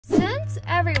Since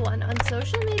everyone on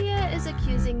social media is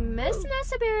accusing Miss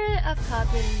Nessa Barrett of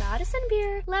copying Madison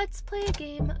Beer, let's play a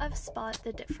game of Spot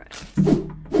the Difference.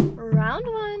 Round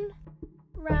 1,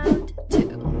 Round 2.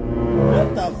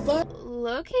 What the fuck?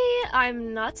 Low-key,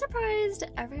 I'm not surprised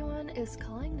everyone is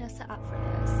calling Nessa out for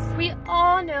this. We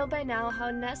all know by now how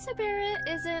Nessa Barrett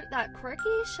isn't that quirky,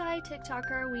 shy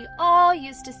TikToker we all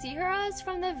used to see her as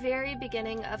from the very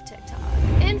beginning of TikTok.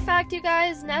 In fact, you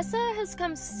guys, Nessa has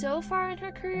come so far in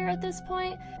her career at this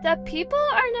point that people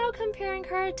are now comparing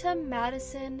her to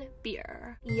Madison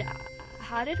Beer. Yeah.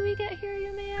 How did we get here,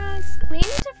 you may ask? We need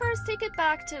to first take it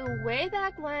back to way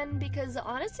back when, because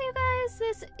honestly, you guys,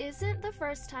 this isn't the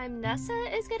first time Nessa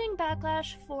is getting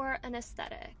backlash for an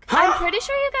aesthetic. I'm pretty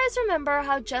sure you guys remember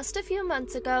how just a few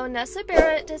months ago, Nessa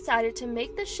Barrett decided to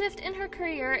make the shift in her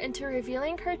career into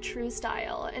revealing her true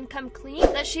style and come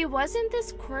clean that she wasn't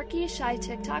this quirky, shy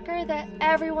TikToker that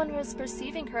everyone was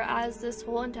perceiving her as this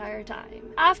whole entire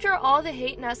time. After all the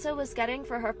hate Nessa was getting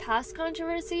for her past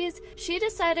controversies, she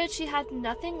decided she had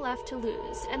nothing left to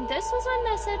lose, and this was when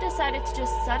Nessa decided to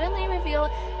just suddenly reveal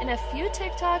in a few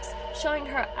TikToks showing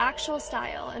her actual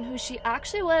style and who she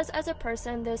actually was as a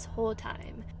person this whole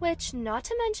time. Which, not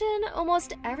to mention,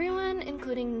 almost everyone,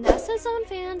 including Nessa's own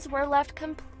fans, were left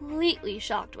completely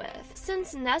shocked with,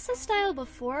 since Nessa's style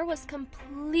before was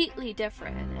completely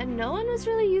different, and no one was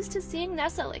really used to seeing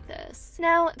Nessa like this.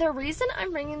 Now, the reason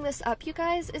I'm bringing this up, you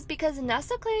guys, is because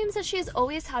Nessa claims that she's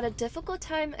always had a difficult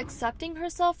time accepting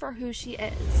herself for who she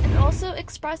is, and also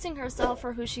expressing herself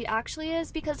for who she actually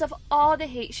is because of all the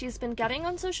hate she's been getting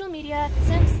on social media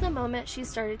since the moment she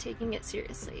started taking it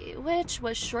seriously, which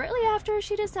was shortly after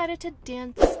she decided to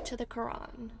dance to the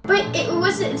Quran. But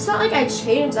it's not like I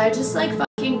changed, I just like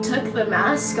fucking took the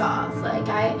mask off.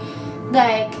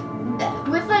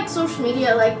 With like social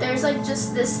media, like there's like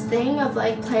just this thing of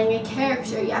like playing a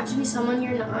character. You have to be someone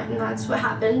you're not, and that's what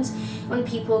happens when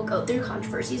people go through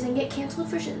controversies and get canceled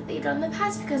for shit that they've done in the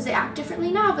past because they act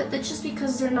differently now, but that's just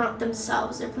because they're not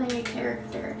themselves, they're playing a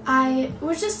character. I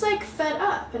was just like fed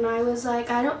up, and I was like,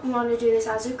 I don't want to do this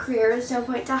as a career. There's no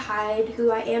point to hide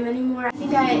who I am anymore. I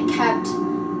think I kept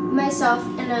myself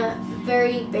in a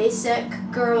very basic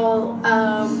girl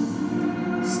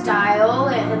style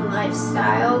and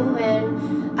lifestyle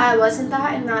when I wasn't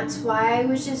that, and that's why I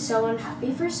was just so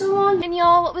unhappy for so long. And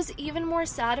y'all, what was even more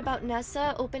sad about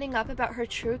Nessa opening up about her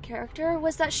true character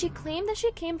was that she claimed that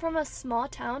she came from a small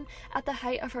town at the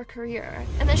height of her career,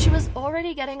 and that she was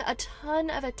already getting a ton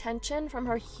of attention from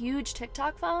her huge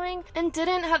TikTok following, and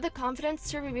didn't have the confidence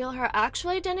to reveal her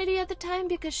actual identity at the time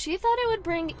because she thought it would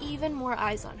bring even more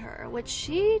eyes on her, which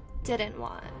she didn't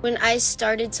want. When I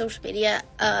started social media,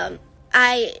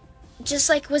 I just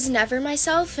like was never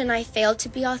myself, and I failed to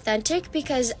be authentic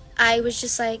because I was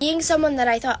just like being someone that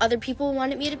I thought other people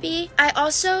wanted me to be. I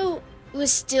also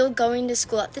was still going to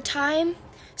school at the time,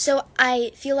 so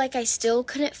I feel like I still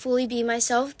couldn't fully be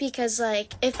myself because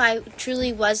like if I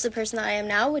truly was the person that I am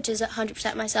now, which is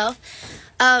 100% myself,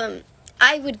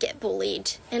 I would get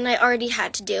bullied, and I already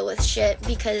had to deal with shit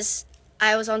because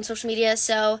I was on social media.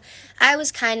 So I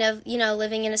was kind of, you know,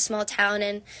 living in a small town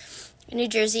in New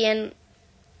Jersey, and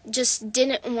just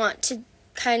didn't want to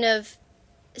kind of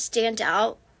stand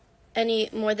out any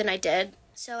more than I did.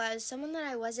 So I was someone that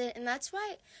I wasn't, and that's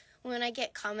why when I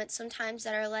get comments sometimes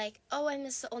that are like, oh, I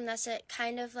miss the old Nessa, it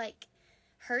kind of like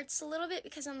hurts a little bit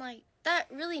because I'm like, that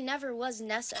really never was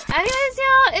Nessa. Anyways,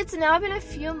 y'all, it's now been a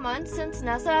few months since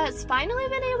Nessa has finally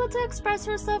been able to express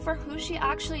herself for who she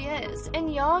actually is,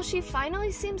 and y'all, she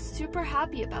finally seems super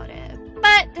happy about it.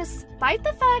 But despite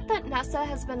the fact that Nessa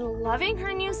has been loving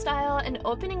her new style and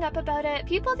opening up about it,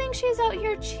 people think she's out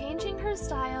here changing her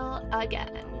style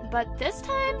again, but this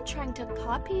time trying to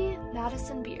copy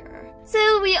Madison Beer.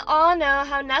 So we all know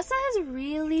how Nessa has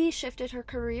really shifted her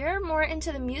career more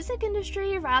into the music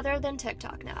industry rather than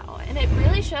TikTok now, and it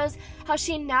really shows how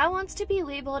she now wants to be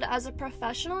labeled as a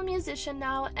professional musician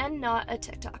now and not a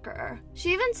TikToker. She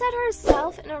even said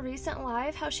herself in a recent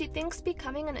live how she thinks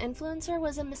becoming an influencer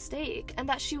was a mistake and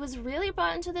that she was really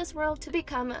brought into this world to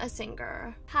become a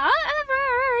singer. However,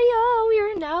 y'all, we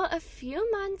are now a few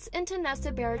months into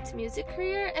Nessa Barrett's music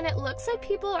career, and it looks like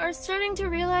people are starting to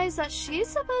realize that she's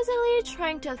supposedly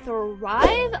trying to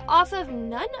thrive off of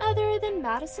none other than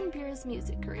Madison Beer's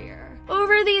music career.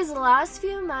 Over these last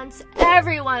few months,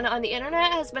 everyone on the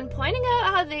internet has been pointing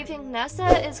out how they think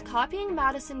Nessa is copying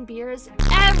Madison Beer's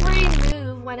every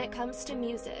move when it comes to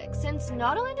music, since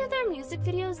not only do their music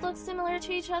videos look similar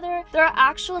to each other, their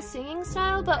actual singing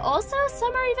style, but also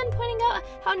some are even pointing out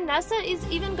how Nessa is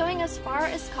even going as far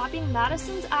as copying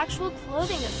Madison's actual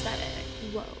clothing aesthetic.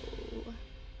 Whoa.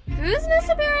 Who's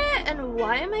Nessa Barrett and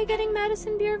why am I getting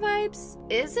Madison Beer vibes?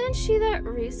 Isn't she that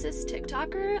racist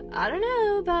TikToker? I don't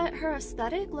know, but her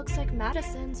aesthetic looks like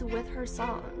Madison's with her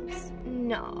songs.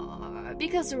 No,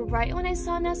 because right when I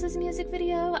saw Nessa's music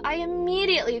video, I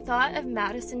immediately thought of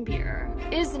Madison Beer.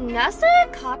 Is Nessa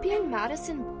copying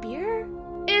Madison Beer?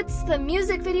 It's the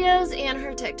music videos and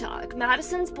her TikTok.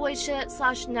 Madison's boy shit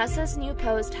 / Nessa's new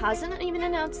post hasn't even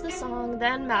announced the song,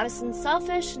 then Madison's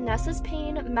selfish, Nessa's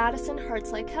pain, Madison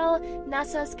hurts like hell,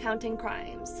 Nessa's counting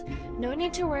crimes. No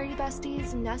need to worry,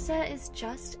 besties, Nessa is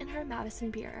just in her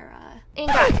Madison Beer era. And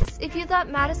guys, if you thought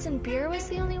Madison Beer was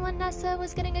the only one Nessa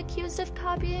was getting accused of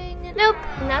copying, nope.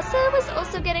 Nessa was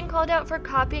also getting called out for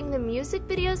copying the music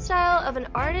video style of an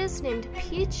artist named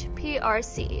Peach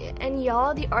PRC. And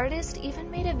y'all, the artist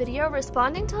even made a video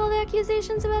responding to all the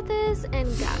accusations about this, and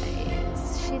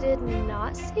guys, she did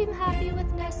not seem happy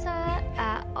with Nessa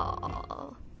at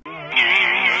all.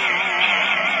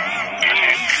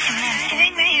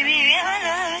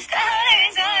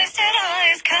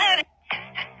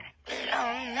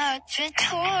 Your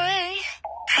toy.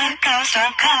 Fuck off,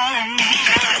 stop calling me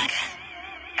back.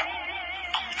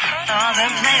 All the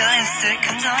playlists that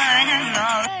comes on and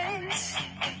all.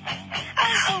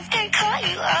 I hope they call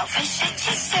you out for shit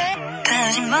you said.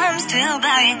 Cause your mom's still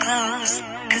buying clothes.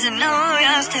 Cause I know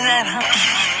you're still at home.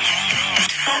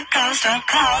 Fuck off, stop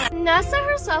calling. Nessa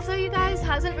herself, though, you guys,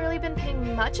 hasn't really been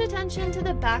paying much attention to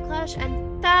the backlash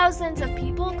and thousands of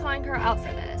people calling her out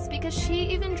for this, because she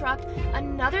even dropped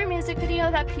another music video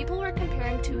that people were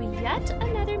comparing to yet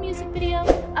another music video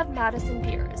of Madison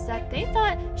Beer's that they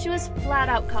thought she was flat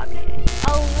out copying.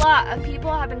 A lot of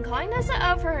people have been calling Nessa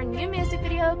out for her new music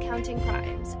video, Counting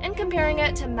Crimes, and comparing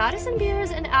it to Madison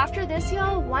Beer's, and after this,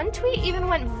 y'all, one tweet even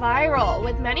went viral,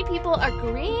 with many people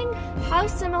agreeing how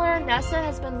similar Nessa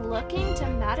has been looking to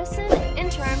Madison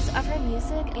in terms of her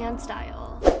music and style.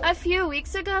 A few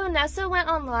weeks ago, Nessa went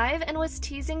on live and was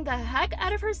teasing the heck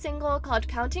out of her single called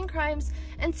Counting Crimes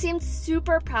and seemed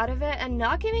super proud of it and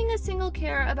not giving a single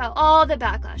care about all the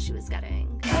backlash she was getting.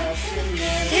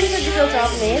 Here's what you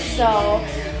told me, so,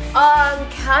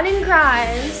 Counting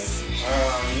Crimes.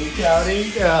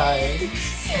 Counting Crimes.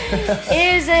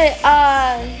 Is it,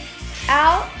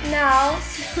 out now?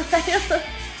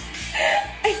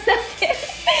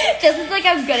 Just looks like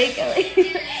I'm gonna kill it.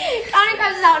 Counting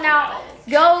Crimes is out now.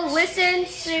 Go listen,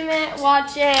 stream it,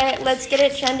 watch it. Let's get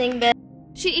it trending, bitch.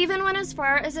 She even went as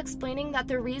far as explaining that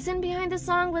the reason behind the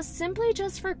song was simply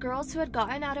just for girls who had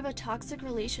gotten out of a toxic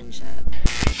relationship.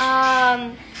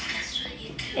 And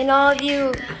all of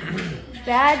you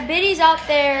bad biddies out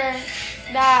there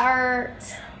that are,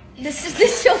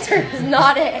 this filter is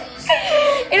not it.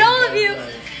 And all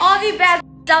of you bad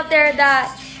out there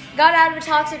that got out of a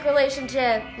toxic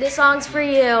relationship, this song's for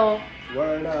you.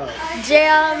 Word up.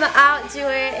 Jam out to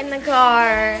it in the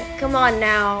car. Come on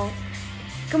now.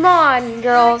 Come on,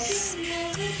 girls.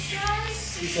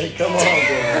 She said, come on,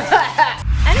 girl.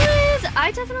 Anyways,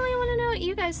 I definitely want to know what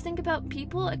you guys think about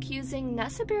people accusing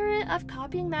Nessa Barrett of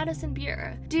copying Madison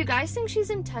Beer. Do you guys think she's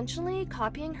intentionally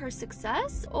copying her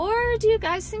success? Or do you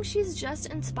guys think she's just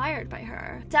inspired by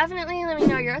her? Definitely let me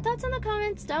know your thoughts in the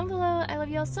comments down below. I love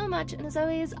y'all so much, and as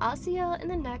always, I'll see y'all in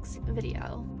the next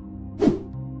video.